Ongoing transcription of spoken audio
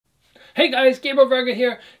Hey guys, Gabriel Varga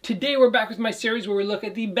here. Today we're back with my series where we look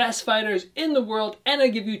at the best fighters in the world and I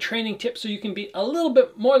give you training tips so you can be a little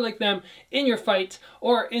bit more like them in your fights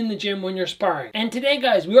or in the gym when you're sparring. And today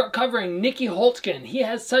guys, we are covering Nieky Holzken. He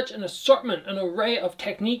has such an assortment, an array of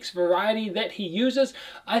techniques, variety that he uses.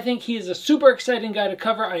 I think he is a super exciting guy to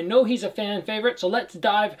cover. I know he's a fan favorite, so let's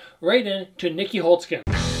dive right into Nieky Holzken.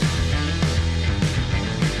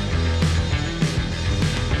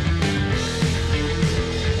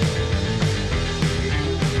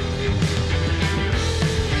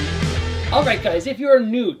 Alright guys, if you are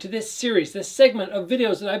new to this series, this segment of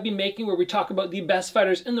videos that I've been making where we talk about the best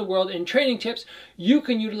fighters in the world and training tips you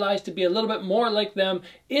can utilize to be a little bit more like them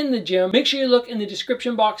in the gym, make sure you look in the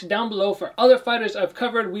description box down below for other fighters I've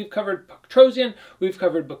covered. We've covered Buakaw, we've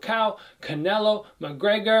covered Buakaw, Canelo,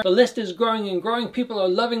 McGregor. The list is growing and growing. People are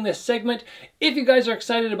loving this segment. If you guys are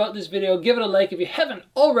excited about this video, give it a like. If you haven't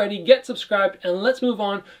already, get subscribed and let's move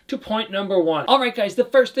on to point number one. Alright guys, the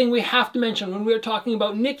first thing we have to mention when we're talking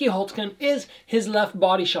about Nieky Holzken is his left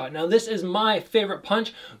body shot. Now this is my favorite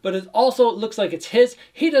punch, but it also looks like it's his.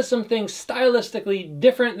 He does some things stylistically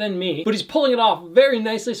different than me, but he's pulling it off very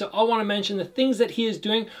nicely, so I want to mention the things that he is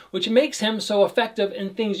doing which makes him so effective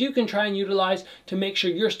and things you can try and utilize to make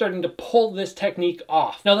sure you're starting to pull this technique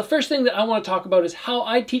off. Now the first thing that I want to talk about is how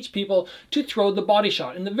I teach people to throw the body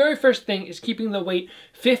shot, and the very first thing is keeping the weight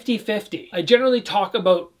 50-50. I generally talk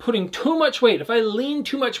about putting too much weight. If I lean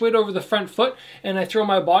too much weight over the front foot and I throw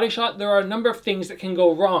my body shot, there are a number of things that can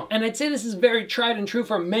go wrong. And I'd say this is very tried and true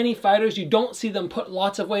for many fighters. You don't see them put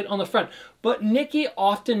lots of weight on the front, but Nieky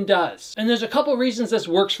often does. And there's a couple reasons this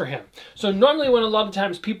works for him. So normally when a lot of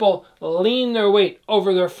times people lean their weight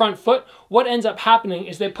over their front foot, what ends up happening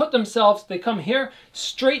is they put themselves, they come here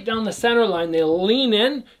straight down the center line, they lean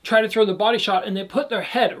in, try to throw the body shot, and they put their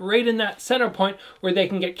head right in that center point where they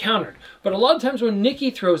can get countered. But a lot of times when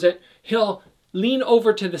Nieky throws it, he'll lean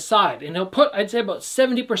over to the side and he'll put, I'd say, about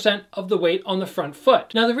 70% of the weight on the front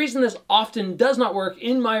foot. Now the reason this often does not work,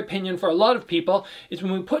 in my opinion, for a lot of people is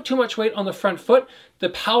when we put too much weight on the front foot, the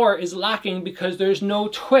power is lacking because there's no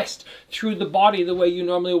twist through the body the way you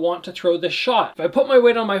normally want to throw this shot. If I put my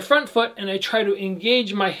weight on my front foot and I try to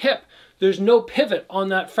engage my hip, there's no pivot on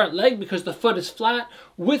that front leg because the foot is flat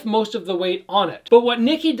with most of the weight on it. But what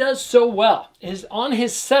Nieky does so well is on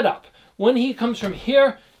his setup, when he comes from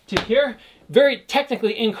here to here, very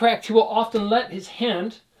technically incorrect, he will often let his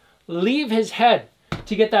hand leave his head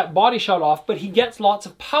to get that body shot off, but he gets lots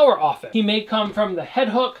of power off it. He may come from the head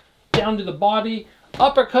hook down to the body,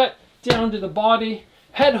 uppercut down to the body,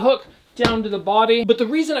 head hook down to the body. But the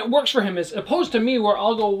reason it works for him is opposed to me where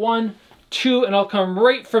I'll go 1, 2, and I'll come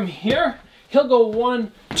right from here. He'll go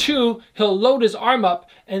 1, 2, he'll load his arm up,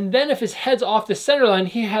 and then if his head's off the center line,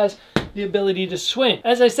 he has the ability to swing.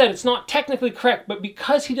 As I said, it's not technically correct, but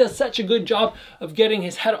because he does such a good job of getting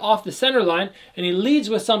his head off the center line and he leads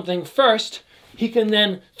with something first, he can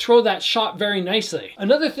then throw that shot very nicely.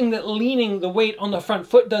 Another thing that leaning the weight on the front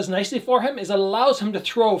foot does nicely for him is it allows him to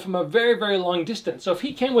throw from a very, very long distance. So if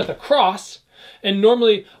he came with a cross, and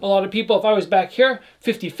normally a lot of people, if I was back here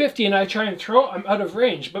 50-50 and I try and throw, I'm out of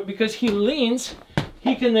range, but because he leans,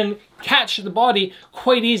 he can then catch the body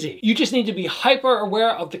quite easy. You just need to be hyper aware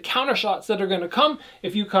of the counter shots that are going to come.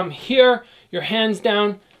 If you come here, your hand's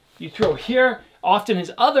down, you throw here, often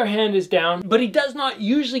his other hand is down, but he does not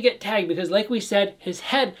usually get tagged because like we said, his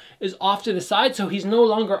head is off to the side, so he's no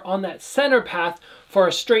longer on that center path for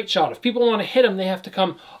a straight shot. If people want to hit him, they have to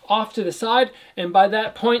come off to the side, and by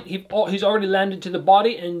that point he's already landed to the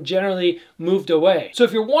body and generally moved away. So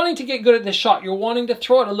if you're wanting to get good at this shot, you're wanting to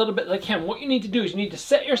throw it a little bit like him, what you need to do is you need to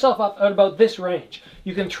set yourself up at about this range.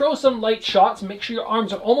 You can throw some light shots, make sure your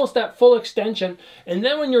arms are almost at full extension, and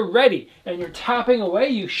then when you're ready and you're tapping away,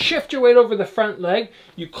 you shift your weight over the front leg,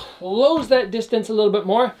 you close that distance a little bit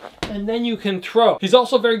more, and then you can throw. He's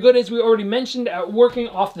also very good, as we already mentioned, at working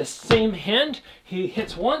off the same hand. He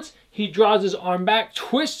hits once, he draws his arm back,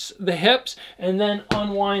 twists the hips, and then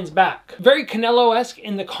unwinds back. Very Canelo-esque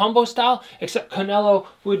in the combo style, except Canelo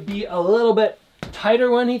would be a little bit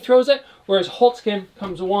tighter when he throws it, whereas Holzken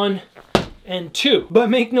comes 1 and 2. But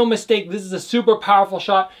make no mistake, this is a super powerful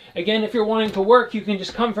shot. Again, if you're wanting to work, you can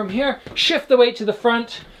just come from here, shift the weight to the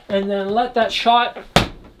front, and then let that shot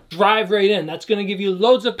drive right in. That's going to give you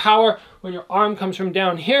loads of power when your arm comes from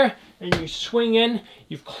down here and you swing in.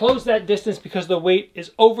 You've closed that distance because the weight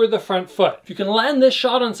is over the front foot. If you can land this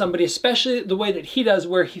shot on somebody, especially the way that he does,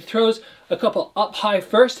 where he throws a couple up high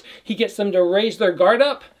first, he gets them to raise their guard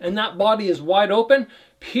up and that body is wide open.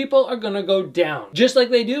 people are gonna go down. Just like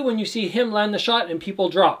they do when you see him land the shot and people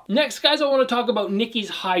drop. Next, guys, I wanna talk about Nieky's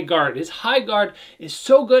high guard. His high guard is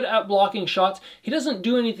so good at blocking shots. He doesn't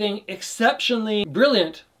do anything exceptionally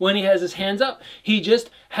brilliant when he has his hands up. He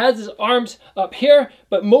just has his arms up here,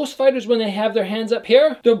 but most fighters, when they have their hands up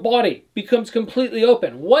here, their body becomes completely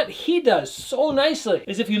open. What he does so nicely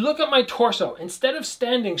is, if you look at my torso, instead of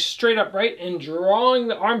standing straight upright and drawing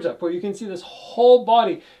the arms up where you can see this whole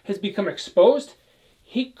body has become exposed,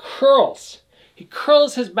 he curls. He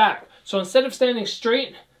curls his back. So instead of standing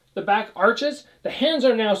straight, the back arches, the hands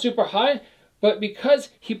are now super high, but because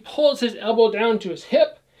he pulls his elbow down to his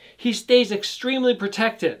hip, he stays extremely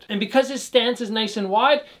protected. And because his stance is nice and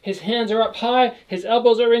wide, his hands are up high, his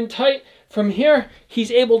elbows are in tight, from here,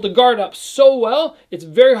 he's able to guard up so well, it's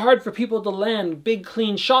very hard for people to land big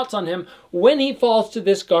clean shots on him when he falls to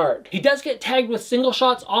this guard. He does get tagged with single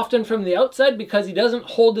shots often from the outside because he doesn't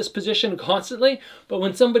hold this position constantly, but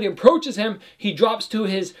when somebody approaches him, he drops to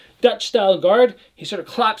his Dutch style guard, he sort of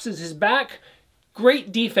collapses his back.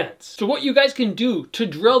 Great defense. So what you guys can do to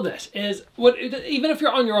drill this is, even if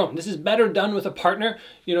you're on your own, this is better done with a partner.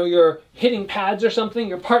 You know, you're hitting pads or something,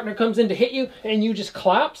 your partner comes in to hit you and you just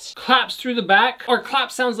collapse through the back. Or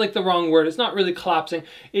collapse sounds like the wrong word. It's not really collapsing,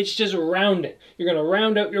 it's just rounding. You're gonna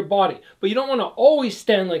round out your body. But you don't wanna always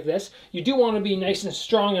stand like this. You do wanna be nice and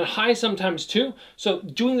strong and high sometimes too. So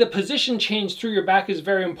doing the position change through your back is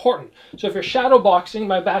very important. So if you're shadow boxing,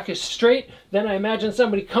 my back is straight, then I imagine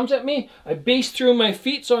somebody comes at me, I base through my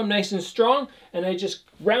feet so I'm nice and strong, and I just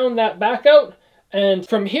round that back out. And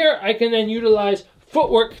from here, I can then utilize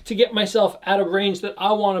footwork to get myself out of range that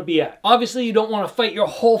I want to be at. Obviously, you don't want to fight your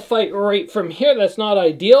whole fight right from here. That's not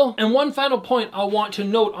ideal. And one final point I want to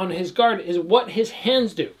note on his guard is what his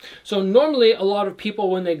hands do. So normally, a lot of people,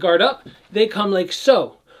 when they guard up, they come like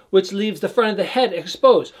so, which leaves the front of the head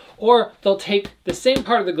exposed. Or they'll take the same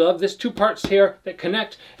part of the glove, this two parts here that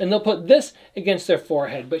connect, and they'll put this against their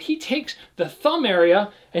forehead. But he takes the thumb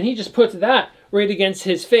area and he just puts that right against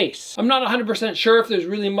his face. I'm not 100% sure if there's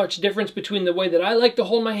really much difference between the way that I like to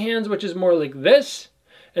hold my hands, which is more like this,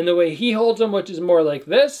 and the way he holds them, which is more like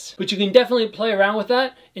this. But you can definitely play around with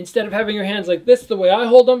that. Instead of having your hands like this, the way I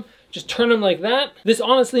hold them, just turn them like that. This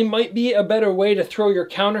honestly might be a better way to throw your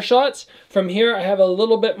counter shots. From here, I have a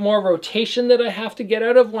little bit more rotation that I have to get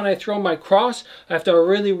out of when I throw my cross. I have to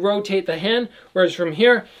really rotate the hand, whereas from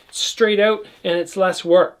here, it's straight out and it's less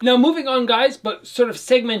work. Now moving on, guys, but sort of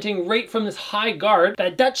segmenting right from this high guard,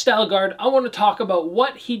 that Dutch style guard, I want to talk about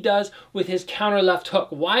what he does with his counter left hook,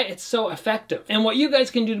 why it's so effective, and what you guys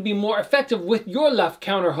can do to be more effective with your left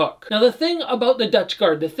counter hook. Now the thing about the Dutch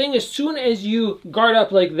guard, the thing as soon as you guard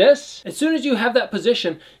up like this, as soon as you have that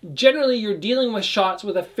position, generally you're dealing with shots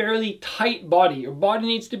with a fairly tight body. Your body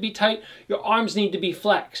needs to be tight, your arms need to be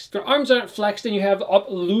flexed. If your arms aren't flexed and you have a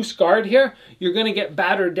loose guard here, you're gonna get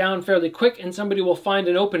battered down fairly quick and somebody will find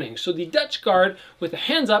an opening. So the Dutch guard with the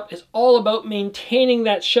hands up is all about maintaining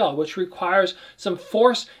that shell, which requires some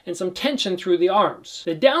force and some tension through the arms.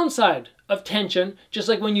 The downside of tension, just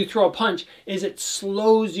like when you throw a punch, is it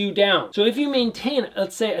slows you down. So if you maintain,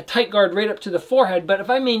 let's say, a tight guard right up to the forehead, but if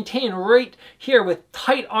I maintain right here with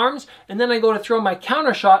tight arms, and then I go to throw my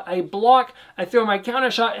counter shot, I block, I throw my counter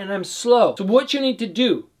shot, and I'm slow. So what you need to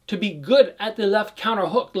do to be good at the left counter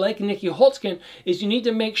hook like Nieky Holzken is you need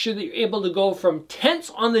to make sure that you're able to go from tense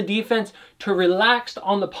on the defense to relaxed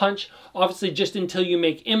on the punch, obviously just until you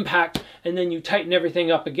make impact and then you tighten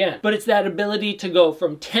everything up again. But it's that ability to go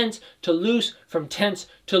from tense to loose, from tense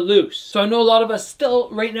to loose. So I know a lot of us still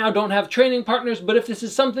right now don't have training partners, but if this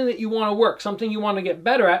is something that you want to work, something you want to get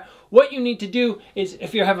better at, what you need to do is,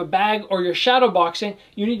 if you have a bag or you're shadow boxing,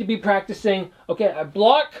 you need to be practicing, okay, I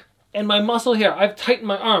block, and my muscle here, I've tightened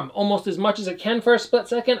my arm almost as much as I can for a split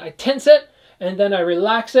second. I tense it, and then I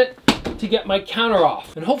relax it to get my counter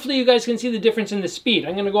off. And hopefully you guys can see the difference in the speed.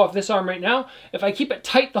 I'm gonna go off this arm right now. If I keep it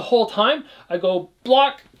tight the whole time, I go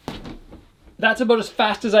block, that's about as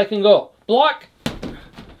fast as I can go. Block,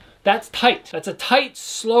 that's tight. That's a tight,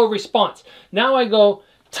 slow response. Now I go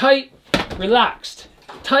tight, relaxed,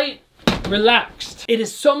 tight, relaxed. It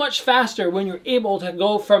is so much faster when you're able to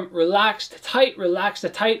go from relaxed to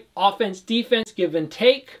tight, offense, defense, give and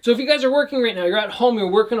take. So if you guys are working right now, you're at home, you're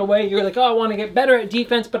working away, you're like, oh, I want to get better at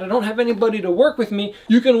defense, but I don't have anybody to work with me.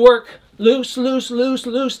 You can work loose, loose, loose,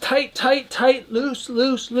 loose, tight, tight, tight, loose,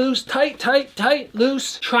 loose, loose, tight, tight, tight,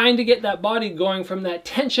 loose. Trying to get that body going from that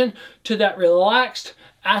tension to that relaxed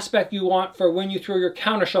aspect you want for when you throw your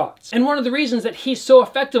counter shots. And one of the reasons that he's so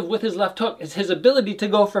effective with his left hook is his ability to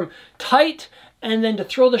go from tight and then to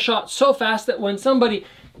throw the shot so fast that when somebody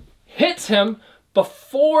hits him,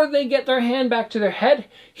 before they get their hand back to their head,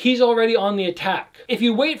 he's already on the attack. If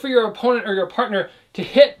you wait for your opponent or your partner to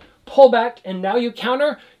hit, pull back, and now you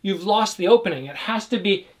counter, you've lost the opening. It has to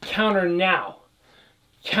be counter now.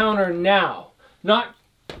 Counter now. Not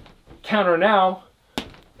counter now.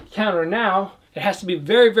 Counter now. It has to be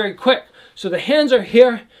very, very quick. So the hands are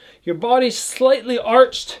here, your body's slightly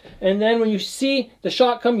arched, and then when you see the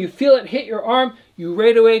shot come, you feel it hit your arm, you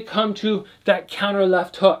right away come to that counter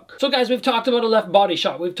left hook. So guys, we've talked about a left body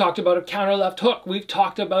shot, we've talked about a counter left hook, we've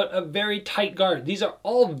talked about a very tight guard. These are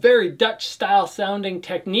all very Dutch style sounding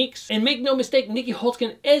techniques. And make no mistake, Nieky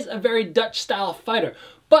Holzken is a very Dutch style fighter.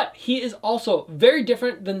 But he is also very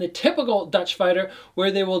different than the typical Dutch fighter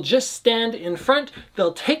where they will just stand in front,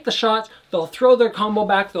 they'll take the shots, they'll throw their combo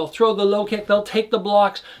back, they'll throw the low kick, they'll take the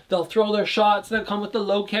blocks, they'll throw their shots that come with the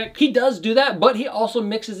low kick. He does do that, but he also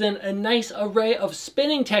mixes in a nice array of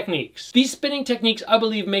spinning techniques. These spinning techniques, I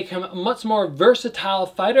believe, make him a much more versatile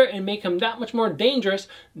fighter and make him that much more dangerous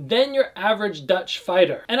than your average Dutch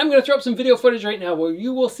fighter. And I'm going to throw up some video footage right now where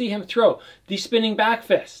you will see him throw the spinning back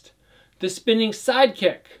fist, the spinning side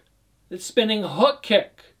kick, the spinning hook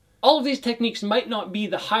kick. All of these techniques might not be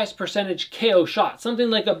the highest percentage KO shot.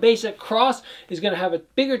 Something like a basic cross is going to have a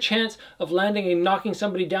bigger chance of landing and knocking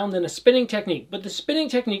somebody down than a spinning technique. But the spinning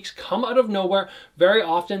techniques come out of nowhere very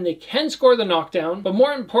often. They can score the knockdown, but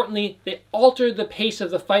more importantly, they alter the pace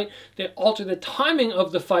of the fight, they alter the timing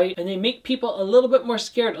of the fight, and they make people a little bit more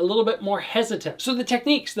scared, a little bit more hesitant. So the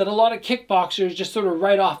techniques that a lot of kickboxers just sort of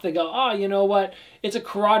write off, they go, oh, you know what? It's a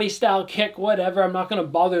karate style kick, whatever, I'm not going to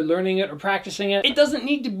bother learning it or practicing it. It doesn't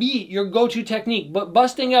need to be your go-to technique, but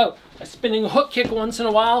busting out a spinning hook kick once in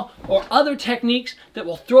a while or other techniques that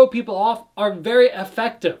will throw people off are very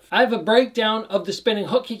effective. I have a breakdown of the spinning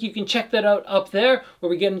hook kick. You can check that out up there where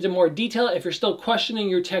we get into more detail if you're still questioning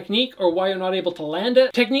your technique or why you're not able to land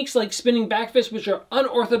it. Techniques like spinning back fist, which are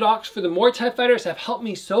unorthodox for the Muay Thai fighters, have helped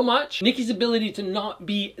me so much. Nieky's ability to not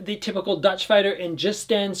be the typical Dutch fighter and just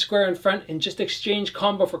stand square in front and just exchange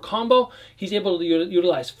combo for combo. He's able to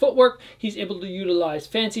utilize footwork. He's able to utilize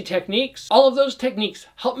fancy techniques. All of those techniques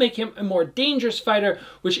help make him a more dangerous fighter,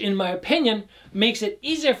 which in my opinion makes it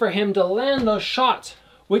easier for him to land those shots,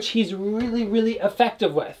 which he's really, really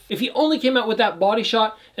effective with. If he only came out with that body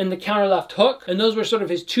shot and the counter left hook, and those were sort of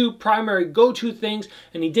his two primary go-to things,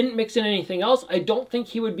 and he didn't mix in anything else, I don't think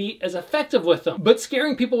he would be as effective with them. But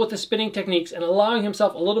scaring people with the spinning techniques and allowing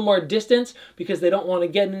himself a little more distance because they don't want to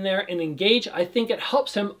get in there and engage, I think it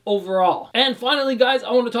helps him overall. And finally, guys,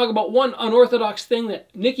 I want to talk about one unorthodox thing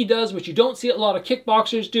that Nieky does, which you don't see a lot of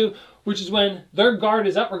kickboxers do, which is when their guard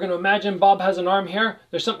is up. We're going to imagine Bob has an arm here.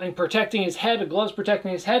 There's something protecting his head, a glove's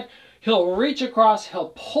protecting his head. He'll reach across,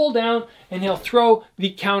 he'll pull down, and he'll throw the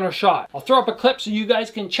counter shot. I'll throw up a clip so you guys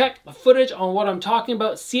can check the footage on what I'm talking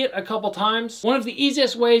about, see it a couple times. One of the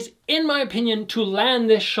easiest ways, in my opinion, to land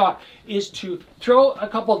this shot is to throw a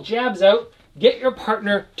couple jabs out, get your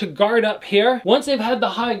partner to guard up here. Once they've had the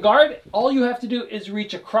high guard, all you have to do is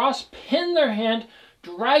reach across, pin their hand,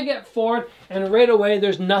 drag it forward, and right away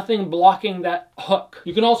there's nothing blocking that hook.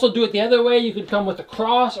 You can also do it the other way. You could come with a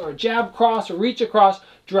cross or a jab cross or reach across,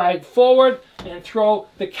 drag forward, and throw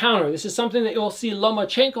the counter. This is something that you'll see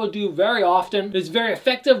Lomachenko do very often. It's very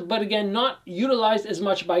effective, but again, not utilized as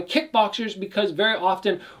much by kickboxers because very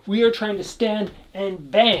often we are trying to stand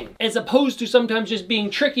and bang, as opposed to sometimes just being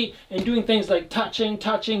tricky and doing things like touching,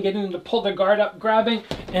 getting them to pull their guard up, grabbing,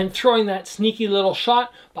 and throwing that sneaky little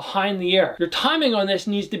shot behind the ear. Your timing on this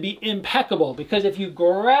needs to be impeccable because if you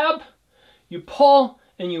grab, you pull,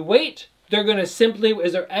 and you wait, they're going to simply,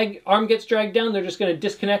 as their arm gets dragged down, they're just going to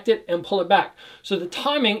disconnect it and pull it back. So the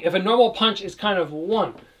timing, if a normal punch is kind of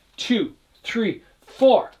 1, 2, 3,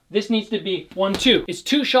 4, this needs to be 1, 2. It's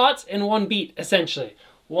 2 shots and 1 beat, essentially.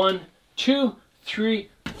 1, 2, 3,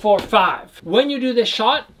 4, 5. When you do this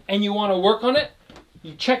shot and you want to work on it,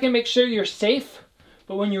 you check and make sure you're safe.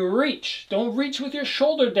 But when you reach, don't reach with your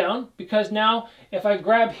shoulder down because now if I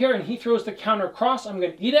grab here and he throws the counter across, I'm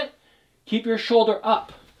going to eat it. Keep your shoulder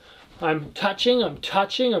up. I'm touching, and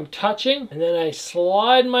then I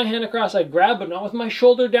slide my hand across. I grab, but not with my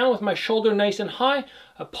shoulder down, with my shoulder nice and high.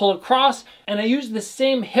 I pull across, and I use the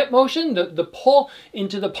same hip motion, the pull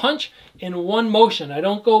into the punch in one motion. I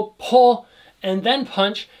don't go pull and then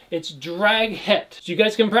punch, it's drag hit. So you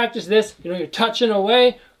guys can practice this. You know, you're touching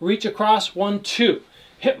away, reach across, 1, 2.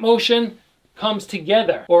 Hip motion comes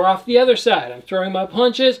together. Or off the other side, I'm throwing my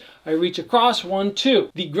punches, I reach across, 1,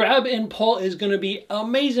 2. The grab and pull is going to be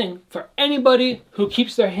amazing for anybody who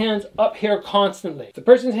keeps their hands up here constantly. If the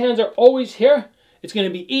person's hands are always here It's going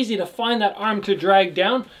to be easy to find that arm to drag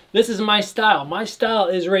down. This is my style. My style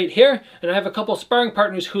is right here, and I have a couple sparring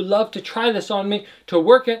partners who love to try this on me to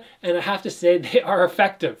work it, and I have to say they are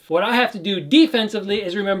effective. What I have to do defensively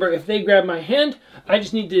is remember, if they grab my hand, I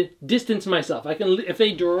just need to distance myself. I can, if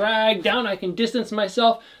they drag down, I can distance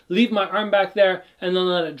myself, leave my arm back there, and then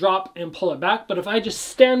let it drop and pull it back. But if I just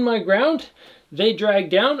stand my ground, they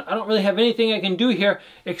drag down. I don't really have anything I can do here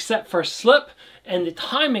except for slip. And the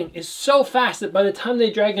timing is so fast that by the time they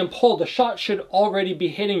drag and pull, the shot should already be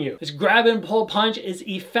hitting you. This grab and pull punch is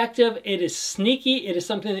effective. It is sneaky. It is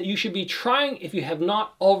something that you should be trying if you have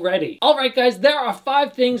not already. All right, guys, there are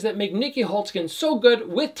 5 things that make Nieky Holzken so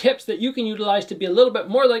good, with tips that you can utilize to be a little bit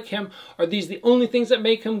more like him. Are these the only things that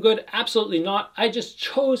make him good? Absolutely not. I just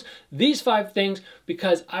chose these 5 things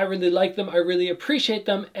because I really like them. I really appreciate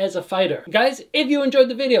them as a fighter. Guys, if you enjoyed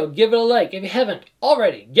the video, give it a like. If you haven't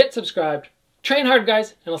already, get subscribed. Train hard,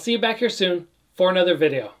 guys, and I'll see you back here soon for another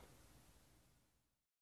video.